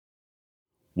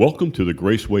Welcome to the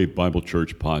Graceway Bible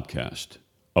Church podcast,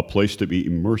 a place to be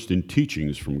immersed in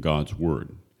teachings from God's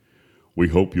Word. We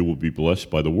hope you will be blessed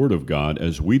by the Word of God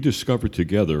as we discover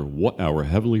together what our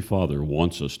Heavenly Father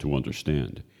wants us to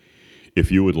understand. If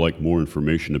you would like more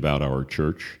information about our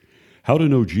church, how to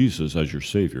know Jesus as your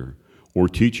Savior, or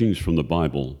teachings from the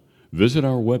Bible, visit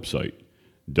our website,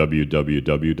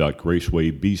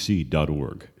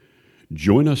 www.gracewaybc.org.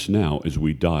 Join us now as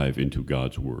we dive into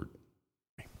God's Word.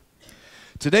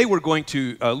 Today we're going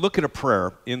to look at a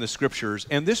prayer in the Scriptures,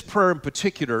 and this prayer in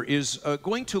particular is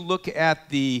going to look at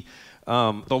the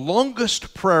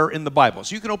longest prayer in the Bible.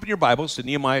 So you can open your Bibles to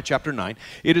Nehemiah chapter 9.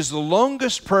 It is the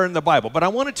longest prayer in the Bible, but I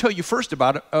want to tell you first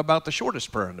about the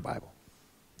shortest prayer in the Bible.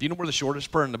 Do you know where the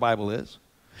shortest prayer in the Bible is?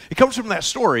 It comes from that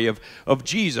story of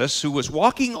Jesus who was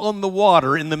walking on the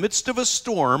water in the midst of a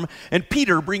storm, and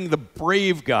Peter, being the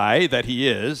brave guy that he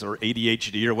is, or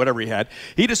ADHD or whatever he had,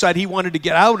 he decided he wanted to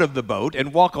get out of the boat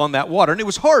and walk on that water. And it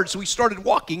was hard, so he started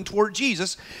walking toward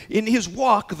Jesus. In his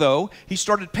walk, though, he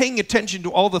started paying attention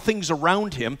to all the things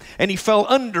around him, and he fell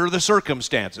under the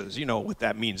circumstances. You know what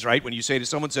that means, right? When you say to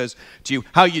someone says to you,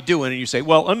 "How you doing?" and you say,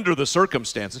 "Well, under the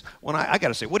circumstances." Well, I got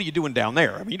to say, what are you doing down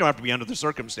there? I mean, you don't have to be under the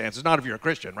circumstances, not if you're a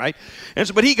Christian, right? And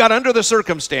so, but he got under the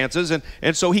circumstances,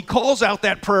 and so he calls out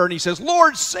that prayer, and he says,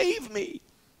 "Lord, save me."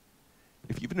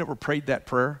 If you've never prayed that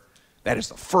prayer, that is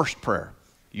the first prayer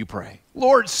you pray.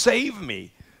 Lord, save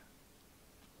me.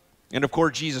 And of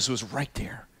course, Jesus was right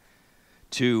there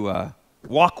to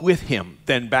walk with him,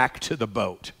 then back to the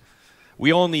boat.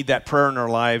 We all need that prayer in our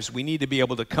lives. We need to be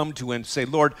able to come to and say,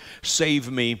 "Lord, save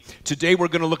me." Today we're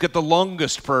going to look at the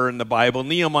longest prayer in the Bible,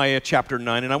 Nehemiah chapter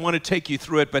 9, and I want to take you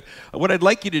through it. But what I'd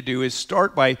like you to do is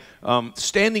start by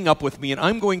standing up with me, and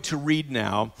I'm going to read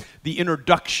now the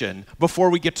introduction before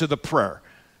we get to the prayer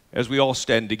as we all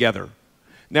stand together.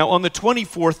 Now, on the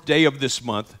 24th day of this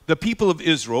month, the people of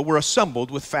Israel were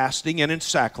assembled with fasting and in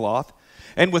sackcloth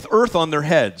and with earth on their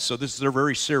heads. So they're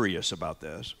very serious about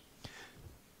this.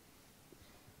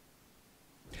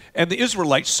 And the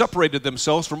Israelites separated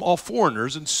themselves from all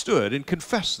foreigners and stood and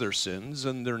confessed their sins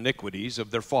and their iniquities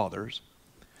of their fathers.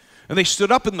 And they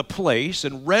stood up in the place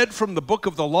and read from the book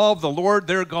of the law of the Lord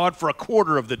their God for a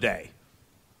quarter of the day.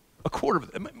 A quarter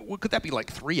of could that be like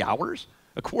 3 hours?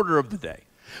 A quarter of the day.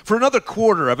 For another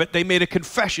quarter of it, they made a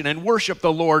confession and worshiped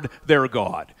the Lord their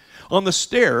God. On the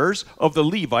stairs of the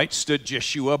Levites stood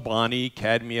Jeshua, Bani,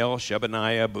 Kadmiel,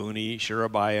 Shebaniah, Buni,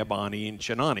 Sherebiah, Bani, and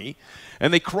Chenani.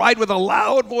 And they cried with a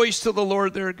loud voice to the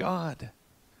Lord their God.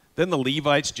 Then the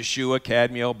Levites, Jeshua,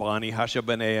 Kadmiel, Bani,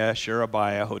 Hashabaniah,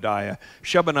 Sherebiah, Hodiah,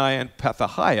 Shebaniah, and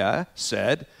Pethahiah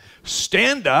said,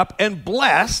 "Stand up and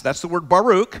bless," that's the word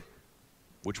Baruch,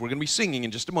 which we're going to be singing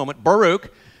in just a moment, Baruch,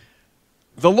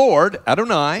 "the Lord,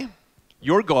 Adonai,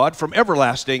 your God, from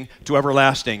everlasting to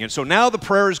everlasting." And so now the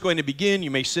prayer is going to begin. You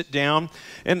may sit down.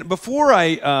 And before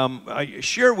I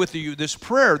share with you this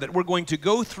prayer that we're going to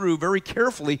go through very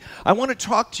carefully, I want to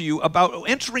talk to you about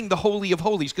entering the Holy of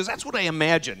Holies, because that's what I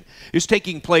imagine is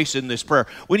taking place in this prayer.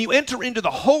 When you enter into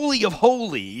the Holy of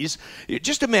Holies,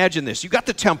 just imagine this. You've got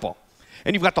the temple,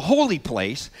 and you've got the holy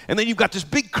place, and then you've got this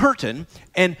big curtain,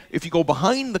 and if you go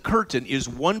behind the curtain is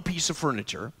one piece of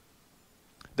furniture.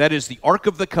 That is the Ark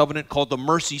of the Covenant, called the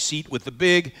mercy seat, with the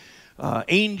big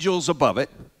angels above it.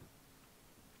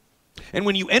 And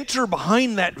when you enter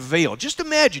behind that veil, just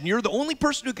imagine you're the only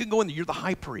person who can go in there. You're the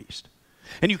high priest.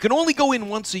 And you can only go in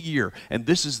once a year, and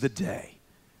this is the day.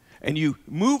 And you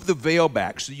move the veil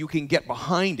back so you can get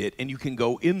behind it, and you can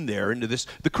go in there into this.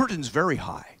 The curtain's very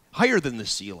high, higher than the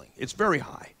ceiling. It's very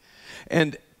high.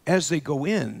 And as you go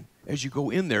in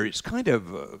there, it's kind of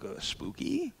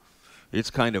spooky. It's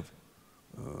kind of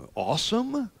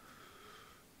awesome.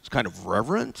 It's kind of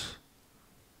reverent.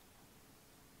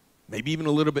 Maybe even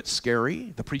a little bit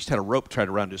scary. The priest had a rope tied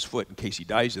around his foot in case he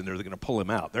dies in there. They're going to pull him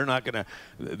out. They're not going to,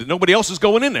 nobody else is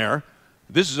going in there.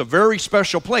 This is a very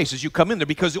special place as you come in there,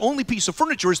 because the only piece of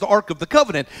furniture is the Ark of the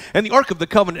Covenant. And the Ark of the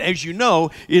Covenant, as you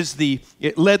know,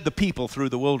 it led the people through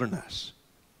the wilderness.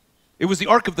 It was the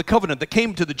Ark of the Covenant that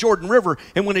came to the Jordan River,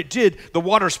 and when it did, the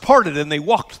waters parted and they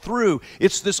walked through.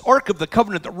 It's this Ark of the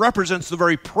Covenant that represents the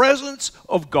very presence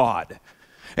of God.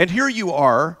 And here you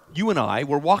are, you and I,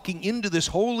 we're walking into this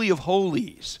Holy of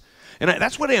Holies. And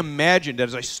that's what I imagined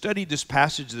as I studied this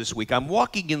passage this week. I'm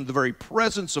walking in the very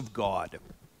presence of God.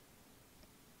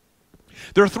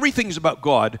 There are three things about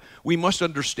God we must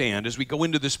understand as we go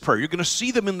into this prayer. You're going to see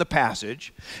them in the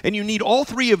passage, and you need all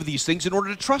three of these things in order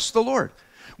to trust the Lord.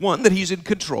 One, that he's in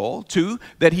control. Two,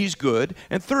 that he's good.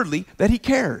 And thirdly, that he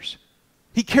cares.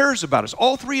 He cares about us.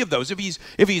 All three of those. If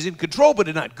he's in control but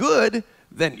not good,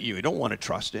 then you don't want to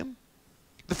trust him.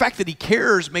 The fact that he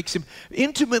cares makes him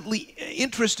intimately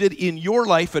interested in your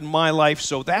life and my life.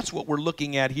 So that's what we're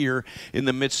looking at here in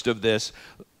the midst of this.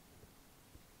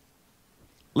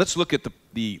 Let's look at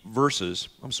the verses.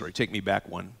 I'm sorry, take me back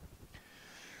one.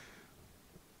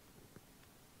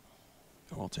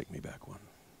 Oh, I'll take me back one.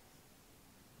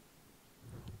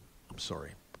 I'm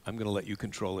sorry. I'm going to let you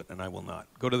control it, and I will not.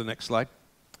 Go to the next slide.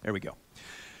 There we go.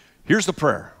 Here's the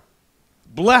prayer.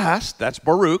 Blessed, that's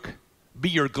Baruch, be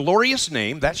your glorious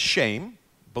name, that's Shem,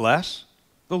 bless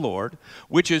the Lord,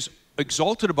 which is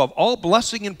exalted above all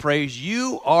blessing and praise.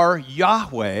 You are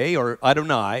Yahweh, or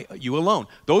Adonai, you alone.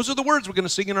 Those are the words we're going to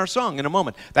sing in our song in a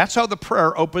moment. That's how the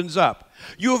prayer opens up.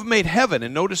 You have made heaven,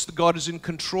 and notice that God is in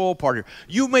control part here.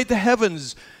 You've made the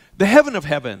heavens, the heaven of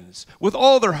heavens, with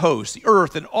all their hosts, the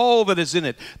earth and all that is in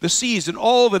it, the seas and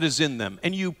all that is in them,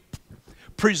 and you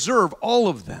preserve all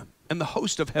of them, and the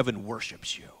host of heaven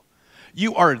worships you.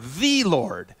 You are the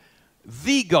Lord,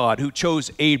 the God who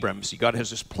chose Abram. See, God has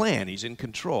this plan. He's in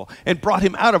control. And brought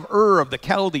him out of Ur of the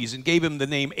Chaldees and gave him the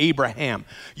name Abraham.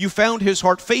 You found his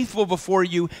heart faithful before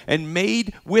you and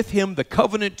made with him the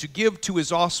covenant to give to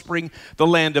his offspring the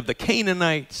land of the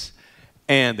Canaanites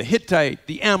and the Hittite,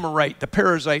 the Amorite, the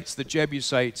Perizzites, the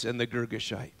Jebusites, and the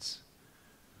Girgashites.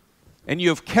 And you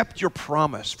have kept your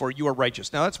promise, for you are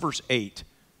righteous. Now that's verse 8.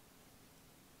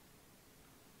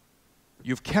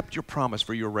 You've kept your promise,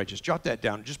 for you are righteous. Jot that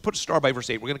down. Just put a star by verse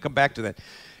 8. We're going to come back to that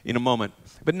in a moment.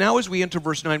 But now as we enter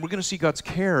verse 9, we're going to see God's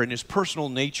care and his personal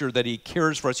nature that he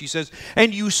cares for us. He says,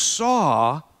 and you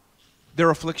saw their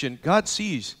affliction. God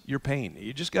sees your pain.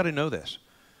 You just got to know this.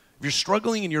 If you're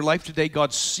struggling in your life today,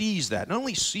 God sees that. Not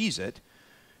only sees it,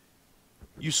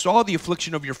 you saw the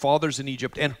affliction of your fathers in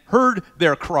Egypt and heard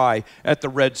their cry at the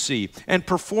Red Sea and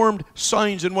performed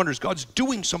signs and wonders. God's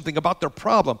doing something about their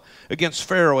problem against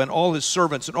Pharaoh and all his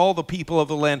servants and all the people of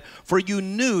the land. For you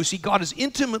knew, see, God is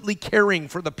intimately caring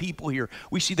for the people here.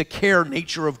 We see the care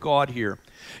nature of God here.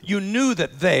 You knew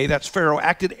that they, that's Pharaoh,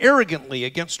 acted arrogantly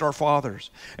against our fathers.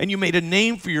 And you made a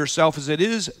name for yourself as it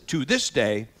is to this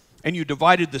day, and you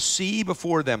divided the sea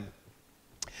before them,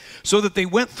 so that they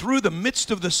went through the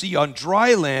midst of the sea on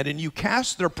dry land, and you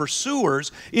cast their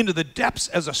pursuers into the depths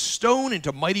as a stone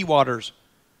into mighty waters.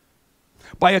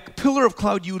 By a pillar of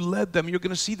cloud you led them. You're going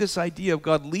to see this idea of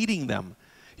God leading them.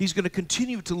 He's going to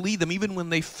continue to lead them even when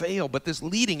they fail, but this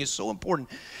leading is so important.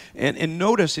 And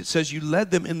notice it says you led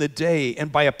them in the day,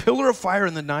 and by a pillar of fire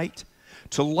in the night,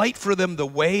 to light for them the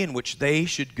way in which they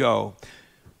should go.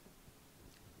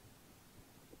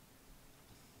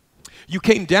 You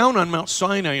came down on Mount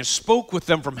Sinai and spoke with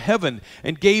them from heaven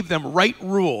and gave them right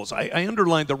rules. I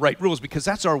underlined the right rules because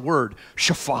that's our word,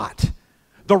 shaphat,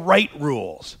 the right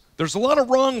rules. There's a lot of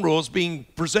wrong rules being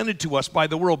presented to us by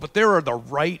the world, but there are the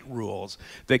right rules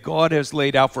that God has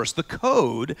laid out for us, the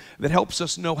code that helps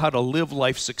us know how to live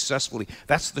life successfully.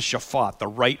 That's the shaphat, the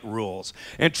right rules.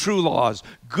 And true laws,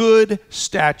 good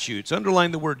statutes. Underline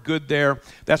the word good there.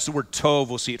 That's the word tov.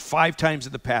 We'll see it 5 times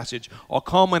in the passage. I'll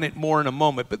comment it more in a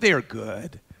moment, but they are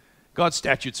good. God's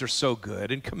statutes are so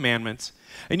good, and commandments.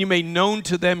 And you made known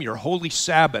to them your holy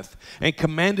Sabbath, and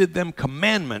commanded them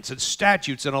commandments and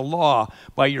statutes and a law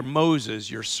by your Moses,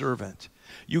 your servant.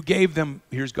 You gave them,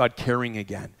 here's God caring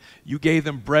again, you gave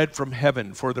them bread from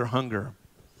heaven for their hunger,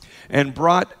 and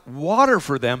brought water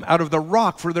for them out of the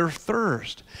rock for their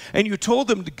thirst. And you told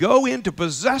them to go in to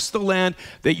possess the land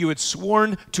that you had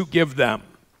sworn to give them.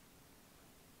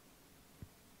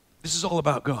 This is all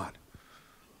about God.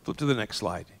 Flip to the next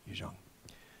slide, Yujong.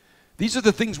 These are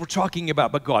the things we're talking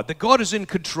about God, that God is in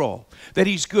control, that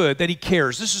he's good, that he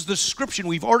cares. This is the description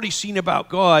we've already seen about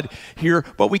God here,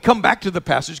 but we come back to the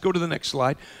passage. Go to the next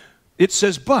slide. It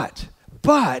says, but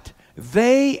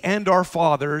they and our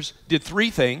fathers did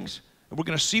 3 things. And we're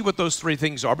going to see what those 3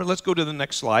 things are, but let's go to the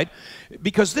next slide.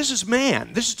 Because this is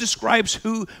man. This describes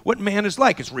what man is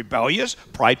like. It's rebellious,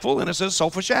 prideful, and it says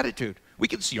selfish attitude. We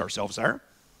can see ourselves there.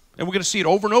 And we're going to see it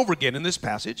over and over again in this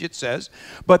passage. It says,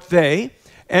 but they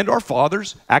and our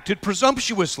fathers acted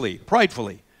presumptuously,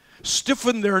 pridefully,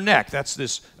 stiffened their neck. That's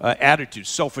this attitude,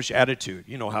 selfish attitude.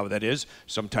 You know how that is.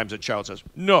 Sometimes a child says,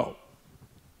 no.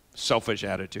 Selfish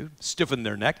attitude, stiffened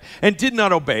their neck, and did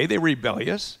not obey. They were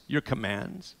rebellious, your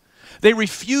commands. They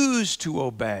refused to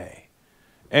obey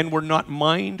and were not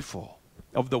mindful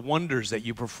of the wonders that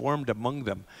you performed among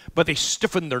them. But they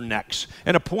stiffened their necks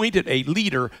and appointed a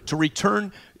leader to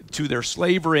return to their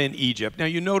slavery in Egypt. Now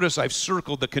you notice I've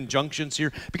circled the conjunctions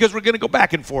here because we're going to go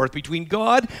back and forth between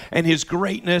God and his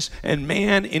greatness and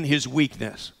man in his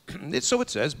weakness. So it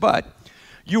says, but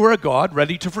you are a God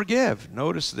ready to forgive.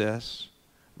 Notice this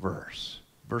verse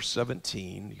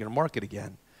 17. You're going to mark it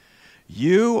again.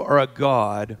 You are a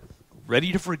God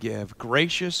ready to forgive,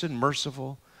 gracious and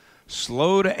merciful,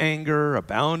 slow to anger,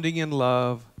 abounding in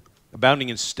love, abounding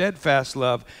in steadfast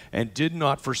love, and did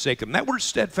not forsake them. That word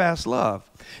steadfast love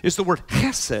is the word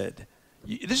chesed.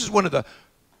 This is one of the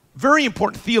very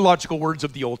important theological words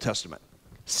of the Old Testament.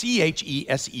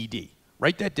 C-H-E-S-E-D.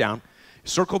 Write that down.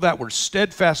 Circle that word,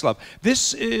 steadfast love.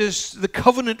 This is the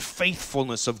covenant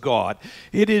faithfulness of God.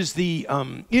 It is the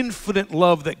infinite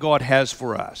love that God has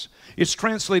for us. It's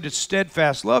translated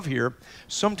steadfast love here.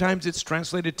 Sometimes it's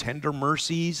translated tender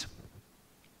mercies.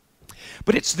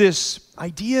 But it's this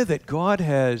idea that God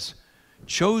has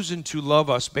chosen to love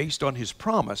us based on his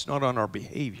promise, not on our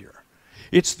behavior.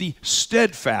 It's the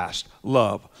steadfast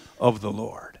love of the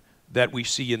Lord that we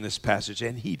see in this passage,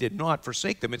 and he did not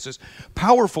forsake them. It's this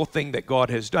powerful thing that God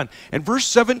has done. And verse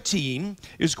 17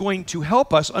 is going to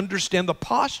help us understand the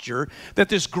posture that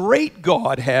this great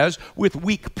God has with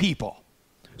weak people.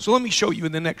 So let me show you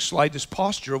in the next slide this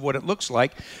posture of what it looks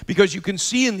like, because you can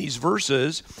see in these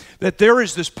verses that there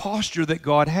is this posture that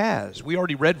God has. We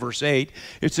already read verse 8.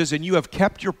 It says, "And you have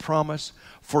kept your promise,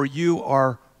 for you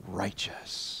are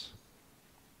righteous."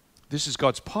 This is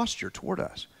God's posture toward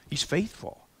us. He's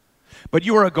faithful. "But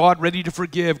you are a God ready to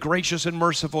forgive, gracious and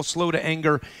merciful, slow to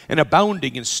anger, and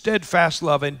abounding in steadfast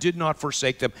love, and did not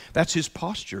forsake them." That's his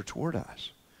posture toward us.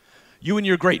 "You and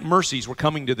your great mercies," we're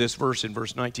coming to this verse in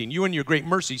verse 19, "you and your great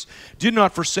mercies did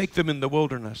not forsake them in the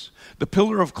wilderness. The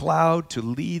pillar of cloud to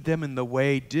lead them in the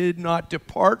way did not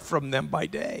depart from them by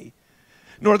day,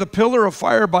 nor the pillar of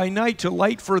fire by night to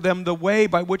light for them the way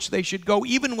by which they should go,"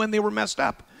 even when they were messed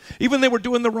up, even when they were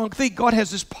doing the wrong thing. God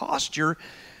has this posture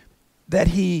that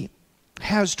he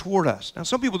has toward us. Now,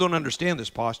 some people don't understand this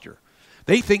posture.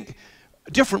 They think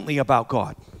differently about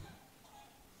God.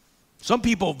 Some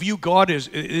people view God as,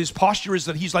 his posture is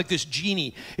that he's like this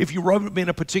genie. If you rub him in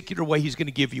a particular way, he's going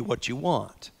to give you what you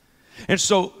want. And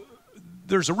so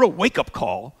there's a real wake-up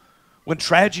call when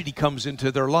tragedy comes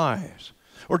into their lives,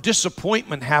 or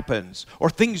disappointment happens,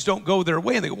 or things don't go their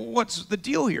way. And they go, "Well, what's the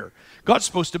deal here? God's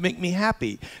supposed to make me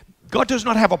happy." God does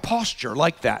not have a posture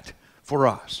like that for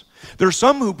us. There are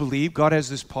some who believe God has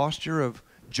this posture of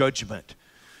judgment,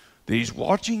 that he's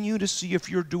watching you to see if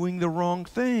you're doing the wrong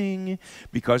thing,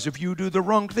 because if you do the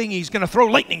wrong thing, he's going to throw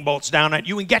lightning bolts down at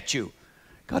you and get you.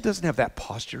 God doesn't have that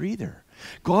posture either.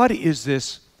 God is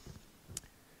this,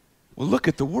 well, look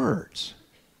at the words.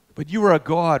 "But you are a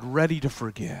God ready to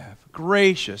forgive,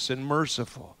 gracious and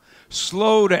merciful,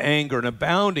 slow to anger and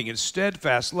abounding in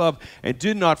steadfast love, and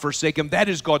did not forsake him." That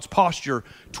is God's posture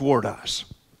toward us.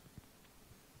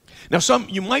 Now,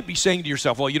 you might be saying to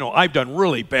yourself, "Well, I've done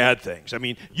really bad things. I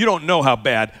mean, you don't know how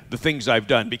bad the things I've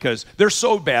done, because they're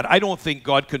so bad, I don't think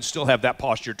God could still have that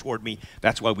posture toward me."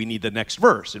 That's why we need the next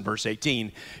verse. In verse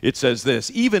 18, it says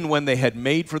this, "Even when they had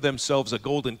made for themselves a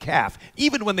golden calf,"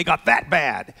 even when they got that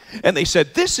bad, "and they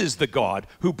said, 'This is the God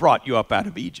who brought you up out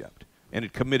of Egypt,' and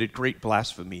had committed great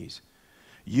blasphemies,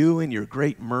 you in your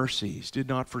great mercies did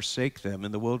not forsake them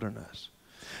in the wilderness.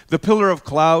 The pillar of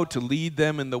cloud to lead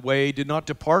them in the way did not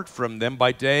depart from them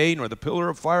by day, nor the pillar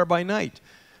of fire by night,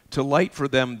 to light for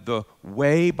them the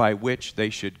way by which they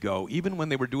should go." Even when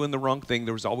they were doing the wrong thing,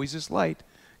 there was always this light.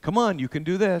 Come on, you can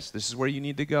do this. This is where you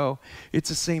need to go. It's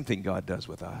the same thing God does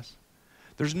with us.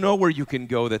 There's nowhere you can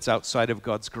go that's outside of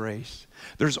God's grace.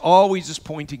 There's always this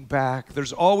pointing back.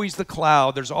 There's always the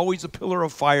cloud. There's always the pillar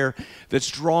of fire that's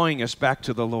drawing us back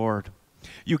to the Lord.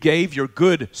 "You gave your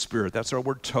good spirit," that's our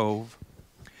word tov,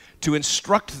 "to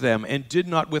instruct them, and did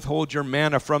not withhold your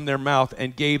manna from their mouth,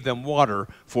 and gave them water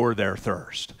for their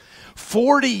thirst."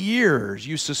 40 years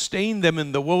you sustained them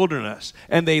in the wilderness,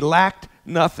 and they lacked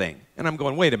nothing. And I'm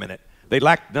going, wait a minute. They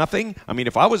lacked nothing? I mean,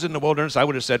 if I was in the wilderness, I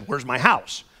would have said, "Where's my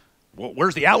house? Well,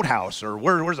 where's the outhouse?" Or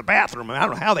where's the bathroom? I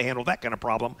don't know how they handle that kind of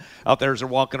problem out there as they're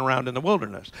walking around in the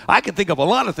wilderness. I can think of a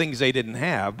lot of things they didn't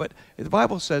have, but the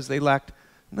Bible says they lacked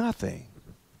nothing,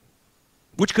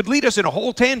 which could lead us in a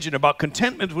whole tangent about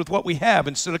contentment with what we have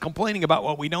instead of complaining about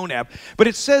what we don't have. But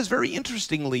it says very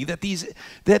interestingly that these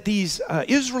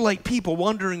Israelite people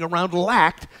wandering around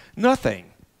lacked nothing.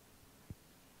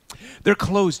 Their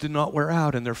clothes did not wear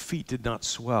out, and their feet did not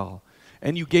swell.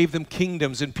 And you gave them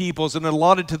kingdoms and peoples, and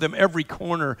allotted to them every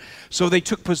corner. So they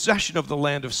took possession of the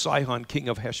land of Sihon, king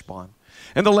of Heshbon,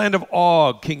 and the land of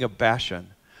Og, king of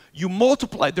Bashan. You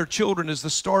multiplied their children as the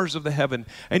stars of the heaven,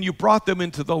 and you brought them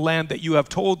into the land that you have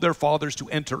told their fathers to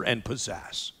enter and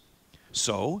possess.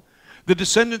 So the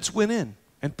descendants went in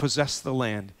and possessed the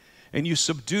land, and you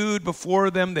subdued before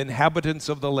them the inhabitants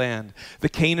of the land, the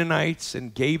Canaanites,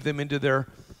 and gave them into their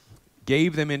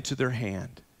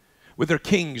hand. with their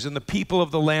kings and the people of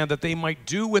the land, that they might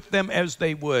do with them as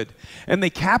they would. And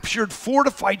they captured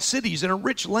fortified cities and a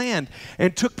rich land,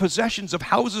 and took possessions of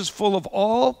houses full of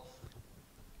all.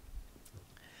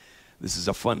 This is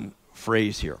a fun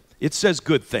phrase here. It says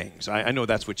good things. I know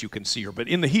that's what you can see here, but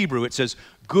in the Hebrew it says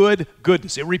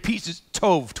goodness. It repeats it,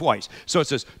 tov, twice. So it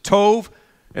says tov,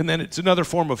 and then it's another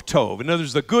form of tov. In other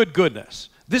words, the goodness.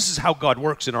 This is how God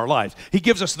works in our lives. He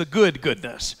gives us the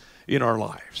goodness in our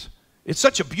lives. It's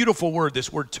such a beautiful word,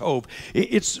 this word tov.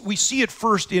 We see it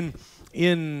first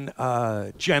in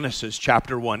Genesis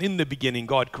chapter 1. In the beginning,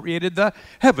 God created the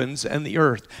heavens and the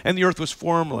earth was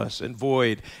formless and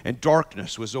void, and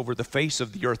darkness was over the face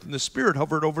of the earth, and the Spirit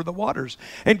hovered over the waters.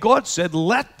 And God said,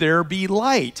 "Let there be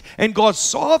light." And God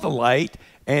saw the light,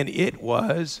 and it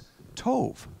was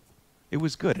tov. It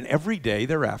was good. And every day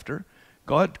thereafter,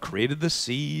 God created the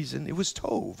seas, and it was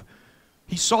tov.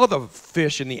 He saw the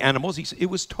fish and the animals. It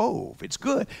was tov. It's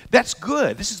good. That's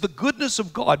good. This is the goodness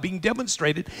of God being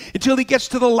demonstrated until he gets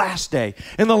to the last day.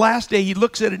 And the last day, he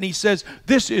looks at it and he says,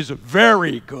 "This is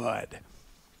very good."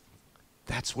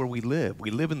 That's where we live.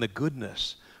 We live in the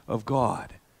goodness of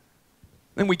God.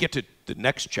 Then we get to the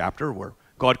next chapter where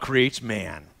God creates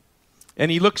man. And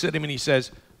he looks at him and he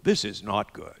says, "This is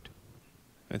not good."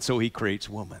 And so he creates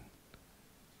woman.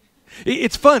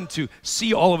 It's fun to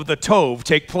see all of the tov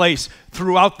take place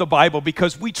throughout the Bible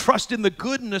because we trust in the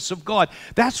goodness of God.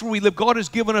 That's where we live. God has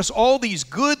given us all these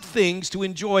good things to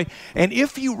enjoy. And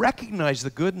if you recognize the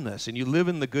goodness and you live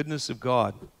in the goodness of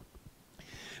God,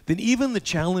 then even the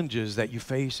challenges that you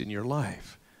face in your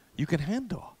life, you can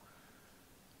handle.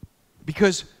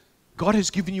 Because God has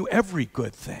given you every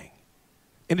good thing.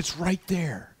 And it's right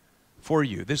there for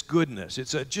you, this goodness.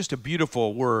 It's just a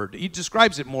beautiful word. He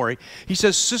describes it more. He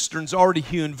says cisterns already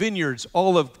hewn, vineyards,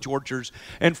 olive orchards,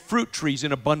 and fruit trees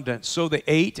in abundance. So they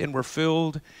ate and were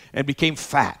filled and became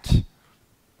fat.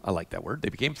 I like that word. They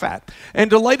became fat.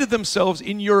 And delighted themselves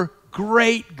in your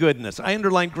great goodness. I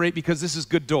underline great because this is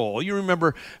Gadol. You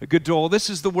remember Gadol.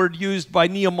 This is the word used by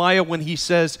Nehemiah when he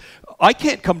says, "I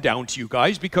can't come down to you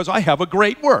guys because I have a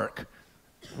great work."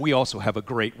 We also have a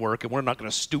great work, and we're not going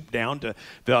to stoop down to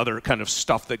the other kind of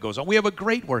stuff that goes on. We have a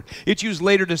great work. It's used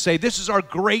later to say, this is our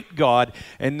great God,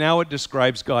 and now it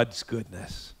describes God's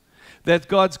goodness. That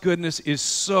God's goodness is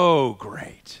so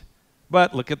great.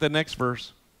 But look at the next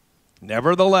verse.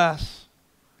 Nevertheless,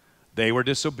 they were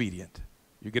disobedient.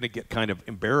 You're going to get kind of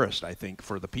embarrassed, I think,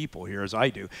 for the people here, as I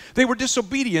do. They were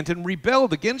disobedient and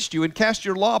rebelled against you and cast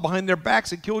your law behind their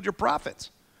backs and killed your prophets,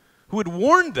 who had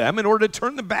warned them in order to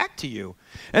turn them back to you.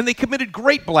 And they committed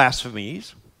great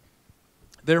blasphemies.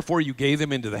 Therefore you gave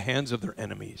them into the hands of their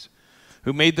enemies,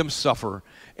 who made them suffer.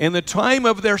 In the time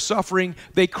of their suffering,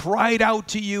 they cried out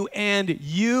to you, and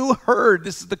you heard.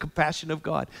 This is the compassion of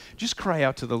God. Just cry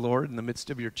out to the Lord in the midst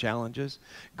of your challenges.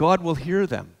 God will hear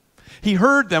them. He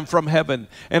heard them from heaven,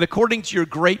 and according to your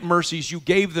great mercies, you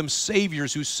gave them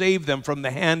saviors who saved them from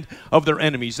the hand of their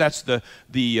enemies. That's the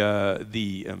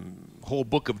whole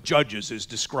book of Judges is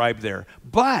described there.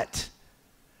 But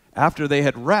after they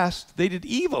had rest, they did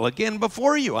evil again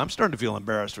before you. I'm starting to feel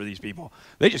embarrassed for these people.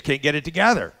 They just can't get it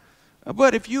together.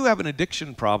 But if you have an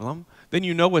addiction problem, then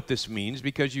you know what this means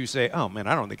because you say, "Oh man,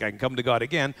 I don't think I can come to God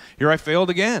again. Here I failed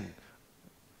again."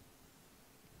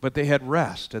 But they had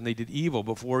rest, and they did evil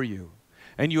before you.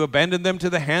 And you abandoned them to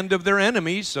the hand of their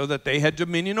enemies so that they had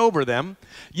dominion over them.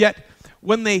 Yet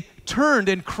when they turned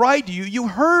and cried to you, you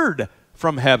heard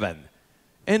from heaven.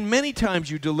 And many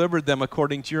times you delivered them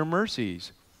according to your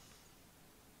mercies.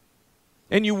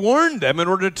 And you warned them in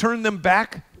order to turn them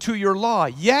back to your law.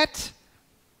 Yet,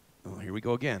 here we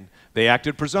go again, they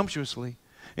acted presumptuously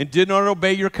and did not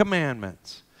obey your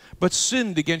commandments, but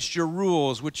sinned against your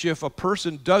rules, which if a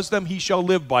person does them, he shall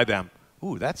live by them.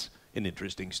 Ooh, that's an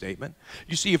interesting statement.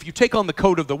 You see, if you take on the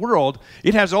code of the world,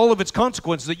 it has all of its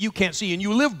consequences that you can't see, and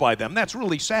you live by them. That's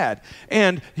really sad.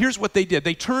 And here's what they did.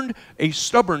 They turned a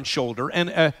stubborn shoulder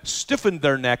and stiffened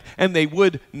their neck, and they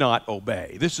would not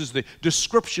obey. This is the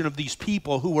description of these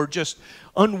people who were just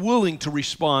unwilling to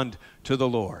respond to the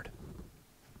Lord.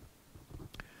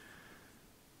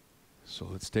 So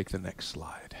let's take the next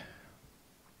slide.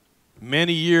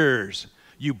 Many years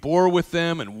you bore with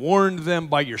them and warned them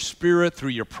by your Spirit through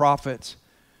your prophets,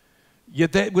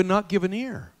 yet they would not give an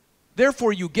ear.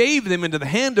 Therefore you gave them into the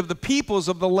hand of the peoples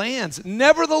of the lands.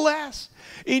 Nevertheless,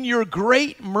 In your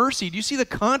great mercy, do you see the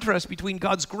contrast between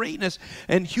God's greatness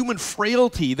and human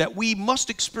frailty that we must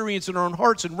experience in our own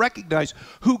hearts and recognize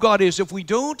who God is? If we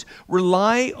don't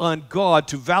rely on God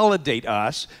to validate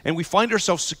us and we find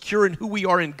ourselves secure in who we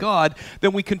are in God,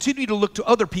 then we continue to look to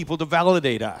other people to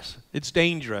validate us. It's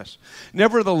dangerous.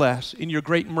 Nevertheless, in your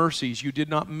great mercies, you did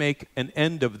not make an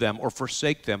end of them or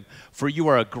forsake them, for you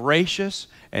are a gracious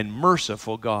and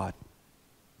merciful God.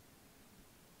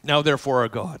 Now, therefore, our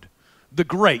God, the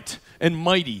great and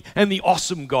mighty and the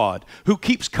awesome God, who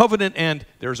keeps covenant and,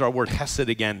 there's our word hesed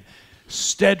again,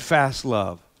 steadfast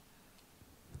love.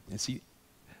 And see,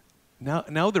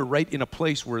 now they're right in a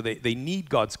place where they need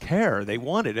God's care. They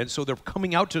want it. And so they're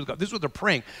coming out to God. This is what they're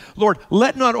praying. Lord,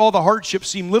 let not all the hardship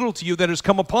seem little to you that has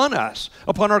come upon us,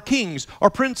 upon our kings, our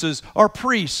princes, our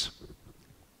priests.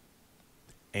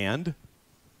 And,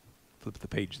 flip the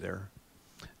page there,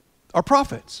 our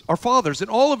prophets, our fathers, and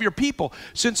all of your people,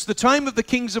 since the time of the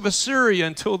kings of Assyria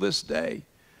until this day.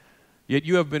 Yet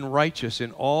you have been righteous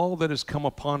in all that has come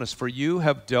upon us, for you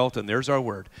have dealt, and there's our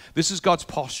word. This is God's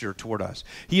posture toward us.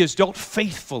 He has dealt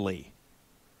faithfully,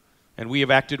 and we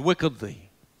have acted wickedly.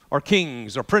 Our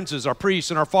kings, our princes, our priests,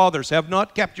 and our fathers have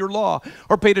not kept your law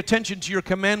or paid attention to your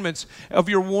commandments of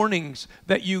your warnings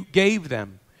that you gave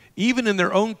them. Even in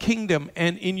their own kingdom,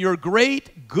 and in your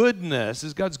great goodness,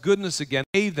 is God's goodness again,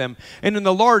 gave them, and in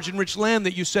the large and rich land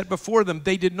that you set before them,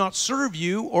 they did not serve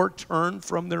you or turn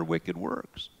from their wicked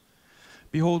works.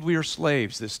 Behold, we are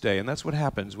slaves this day, and that's what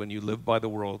happens when you live by the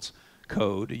world's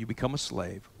code. You become a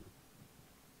slave.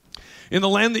 In the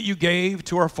land that you gave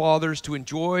to our fathers to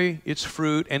enjoy its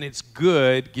fruit and its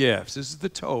good gifts. This is the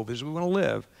Tov. This is we want to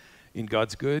live in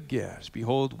God's good gifts.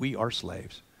 Behold, we are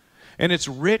slaves. And its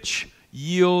rich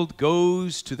yield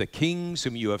goes to the kings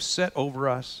whom you have set over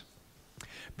us.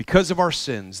 Because of our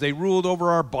sins, they ruled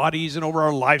over our bodies and over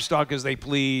our livestock as they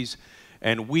please,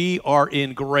 and we are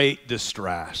in great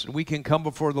distress. And we can come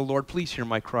before the Lord. Please hear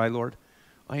my cry, Lord.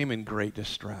 I am in great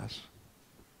distress.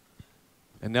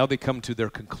 And now they come to their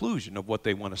conclusion of what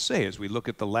they want to say as we look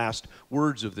at the last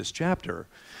words of this chapter.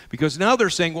 Because now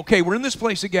they're saying, okay, we're in this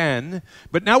place again,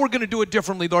 but now we're going to do it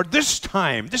differently, Lord. This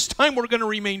time we're going to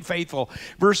remain faithful.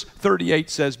 Verse 38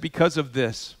 says, because of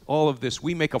this, all of this,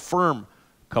 we make a firm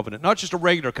covenant, not just a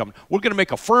regular covenant. We're going to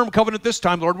make a firm covenant this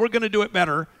time, Lord. We're going to do it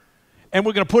better, and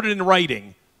we're going to put it in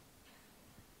writing.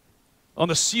 On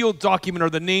the sealed document are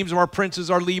the names of our princes,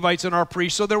 our Levites, and our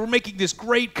priests. So they were making this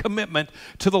great commitment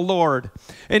to the Lord.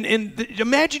 And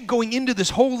imagine going into this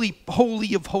holy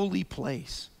of holy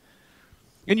place.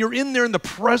 And you're in there in the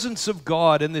presence of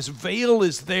God, and this veil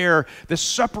is there that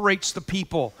separates the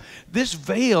people. This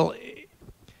veil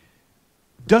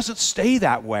doesn't stay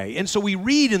that way. And so we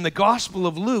read in the Gospel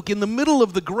of Luke, in the middle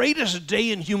of the greatest day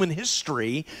in human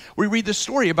history, we read the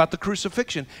story about the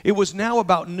crucifixion. It was now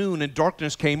about noon, and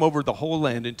darkness came over the whole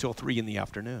land until 3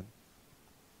 p.m.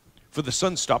 For the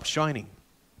sun stopped shining,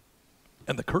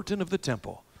 and the curtain of the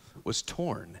temple was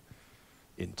torn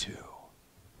in two.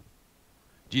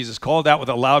 Jesus called out with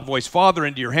a loud voice, Father,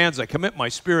 into your hands I commit my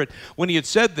spirit. When he had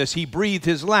said this, he breathed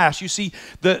his last. You see,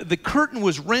 the curtain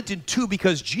was rent in two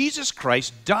because Jesus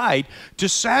Christ died to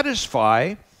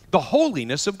satisfy the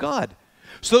holiness of God.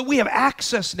 So that we have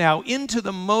access now into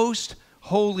the most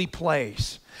holy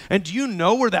place. And do you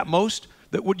know where do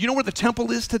you know where the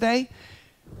temple is today?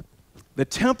 The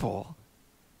temple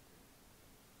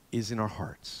is in our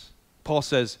hearts. Paul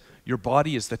says, your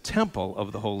body is the temple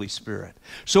of the Holy Spirit.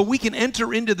 So we can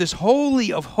enter into this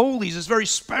holy of holies, this very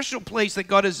special place that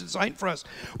God has designed for us.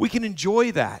 We can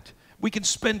enjoy that. We can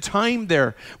spend time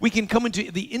there. We can come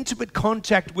into the intimate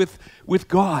contact with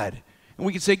God. And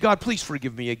we can say, God, please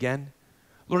forgive me again.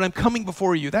 Lord, I'm coming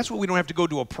before you. That's why we don't have to go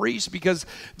to a priest, because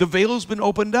the veil has been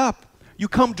opened up. You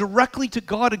come directly to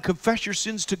God and confess your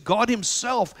sins to God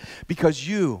himself, because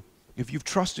if you've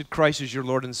trusted Christ as your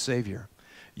Lord and Savior,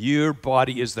 your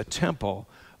body is the temple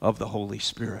of the Holy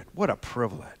Spirit. What a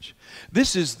privilege.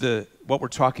 This is what we're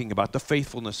talking about, the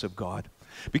faithfulness of God.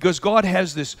 Because God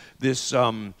has this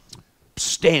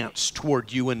stance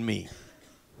toward you and me.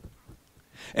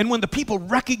 And when the people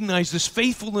recognize this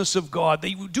faithfulness of God,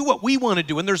 they do what we want to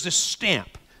do, and there's this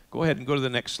stamp. Go ahead and go to the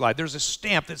next slide. There's a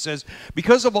stamp that says,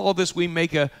 because of all this, we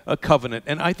make a covenant.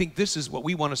 And I think this is what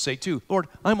we want to say too. Lord,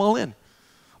 I'm all in.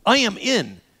 I am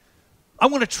in. I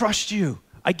want to trust you.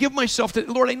 I give myself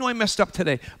to, Lord, I know I messed up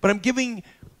today, but I'm giving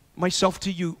myself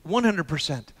to you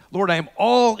 100%. Lord, I am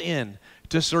all in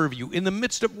to serve you. In the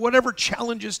midst of whatever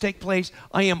challenges take place,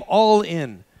 I am all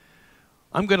in.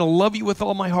 I'm going to love you with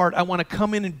all my heart. I want to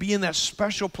come in and be in that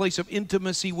special place of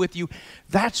intimacy with you.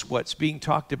 That's what's being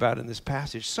talked about in this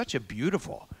passage. Such a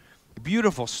beautiful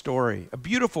beautiful story, a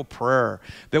beautiful prayer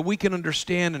that we can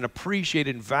understand and appreciate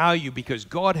and value because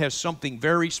God has something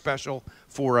very special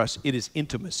for us. It is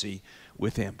intimacy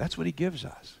with Him. That's what He gives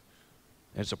us.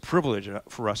 It's a privilege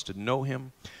for us to know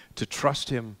Him, to trust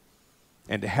Him,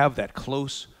 and to have that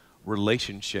close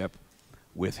relationship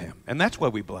with Him. And that's why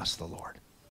we bless the Lord.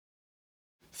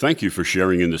 Thank you for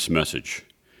sharing in this message.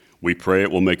 We pray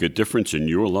it will make a difference in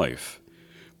your life.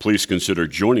 Please consider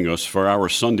joining us for our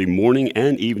Sunday morning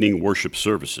and evening worship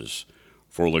services.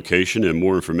 For location and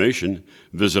more information,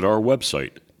 visit our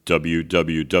website,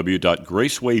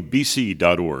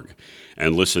 www.gracewaybc.org,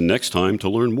 and listen next time to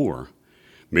learn more.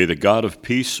 May the God of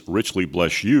peace richly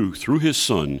bless you through His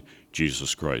Son,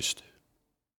 Jesus Christ.